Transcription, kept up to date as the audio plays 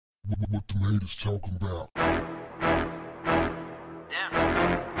What the haters talking about?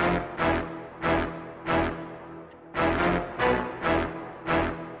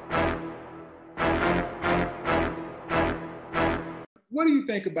 What do you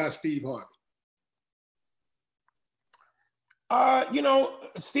think about Steve Harvey? You know,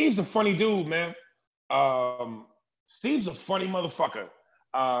 Steve's a funny dude, man. Steve's a funny motherfucker.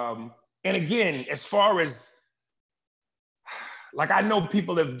 And again, as far as, like, I know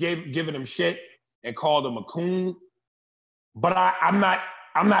people have given him shit and called him a coon, but I'm not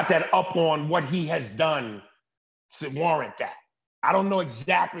that up on what he has done to warrant that. I don't know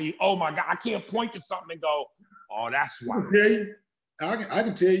exactly. Oh my God, I can't point to something and go, oh, that's why. I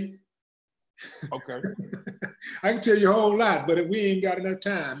can tell you. Okay. I can tell you a whole lot, but we ain't got enough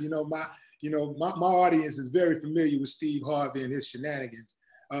time. My audience is very familiar with Steve Harvey and his shenanigans.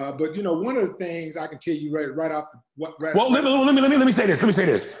 But one of the things I can tell you right off. Let me say this. Let me say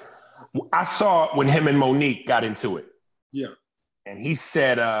this. I saw when him and Monique got into it. Yeah. And he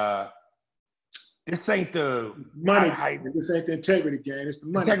said, "This ain't the money. This ain't the integrity game. It's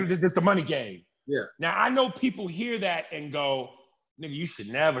the money. This the money game." Yeah. Now I know people hear that and go, "Nigga, you should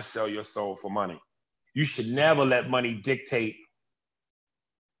never sell your soul for money. You should never let money dictate."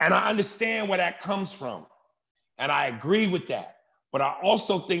 And I understand where that comes from, and I agree with that. But I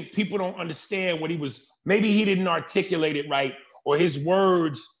also think people don't understand what he was. Maybe he didn't articulate it right, or his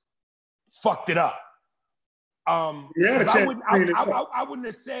words fucked it up. I wouldn't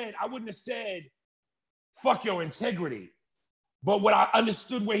have said, fuck your integrity. But what I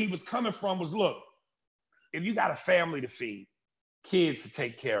understood where he was coming from was, look, if you got a family to feed, kids to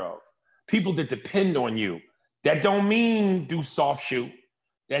take care of, people that depend on you, that don't mean do soft shoe.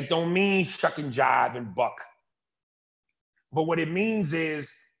 That don't mean shuck and jive and buck. But what it means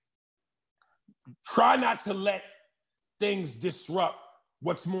is try not to let things disrupt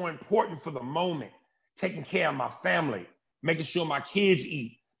what's more important for the moment. Taking care of my family, making sure my kids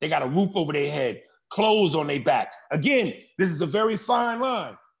eat, they got a roof over their head, clothes on their back. Again, this is a very fine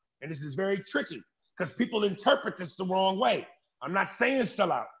line, and this is very tricky because people interpret this the wrong way. I'm not saying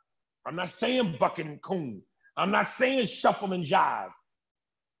sell out. I'm not saying buck and coon. I'm not saying shuffle and jive.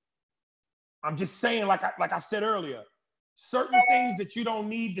 I'm just saying, like I said earlier, certain things that you don't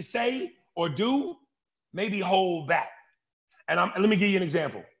need to say or do, maybe hold back. And let me give you an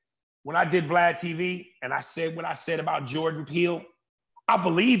example. When I did Vlad TV and I said what I said about Jordan Peele, I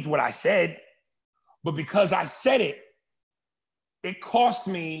believed what I said, but because I said it, it cost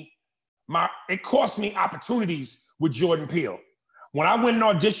me opportunities with Jordan Peele. When I went and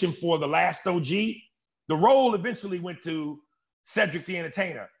auditioned for The Last OG, the role eventually went to Cedric the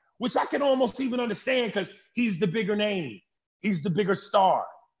Entertainer, which I can almost even understand because he's the bigger name. He's the bigger star.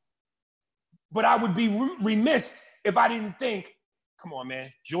 But I would be remiss if I didn't think, come on,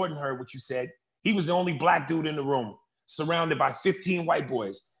 man, Jordan heard what you said. He was the only black dude in the room, surrounded by 15 white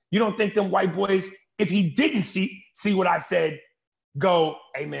boys. You don't think them white boys, if he didn't see what I said, go,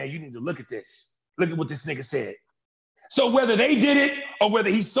 hey, man, you need to look at this. Look at what this nigga said. So whether they did it or whether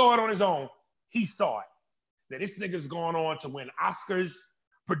he saw it on his own, he saw it. That this nigga's going on to win Oscars,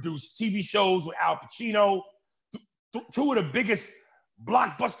 produce TV shows with Al Pacino, two of the biggest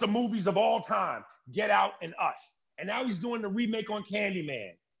blockbuster movies of all time, Get Out and Us. And now he's doing the remake on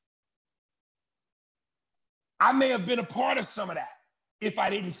Candyman. I may have been a part of some of that if I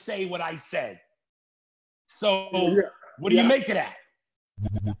didn't say what I said. So what do you make of that?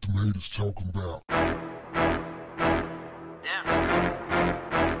 What the haters talking about?